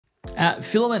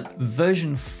Filament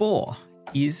version 4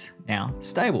 is now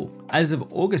stable. As of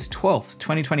August 12th,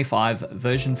 2025,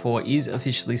 version 4 is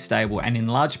officially stable, and in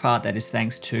large part that is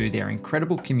thanks to their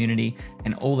incredible community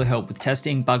and all the help with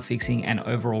testing, bug fixing, and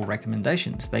overall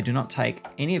recommendations. They do not take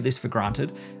any of this for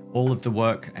granted. All of the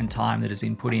work and time that has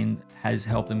been put in has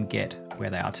helped them get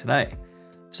where they are today.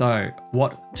 So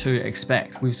what to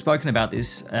expect? We've spoken about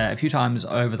this a few times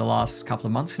over the last couple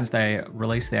of months since they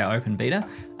released their open beta.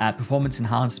 Performance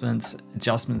enhancements,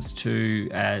 adjustments to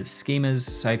schemas.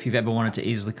 So if you've ever wanted to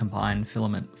easily combine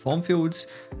Filament form fields,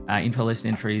 info list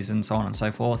entries, and so on and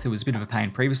so forth, it was a bit of a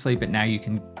pain previously, but now you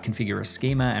can configure a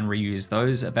schema and reuse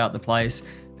those about the place.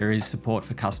 There is support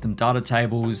for custom data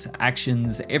tables,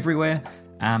 actions everywhere.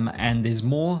 And there's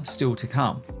more still to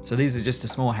come. So these are just a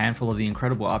small handful of the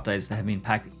incredible updates that have been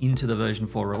packed into the version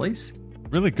 4 release.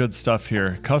 Really good stuff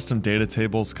here. Custom data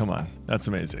tables, come on, that's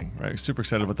amazing, right? Super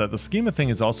excited about that. The schema thing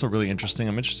is also really interesting.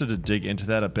 I'm interested to dig into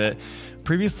that a bit.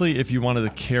 Previously, if you wanted to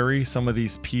carry some of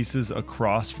these pieces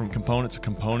across from component to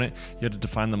component, you had to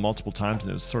define them multiple times, and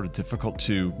it was sort of difficult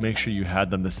to make sure you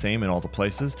had them the same in all the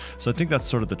places. So I think that's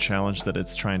sort of the challenge that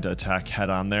it's trying to attack head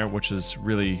on there, which is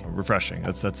really refreshing.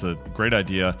 That's a great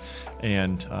idea,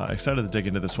 and excited to dig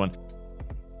into this one.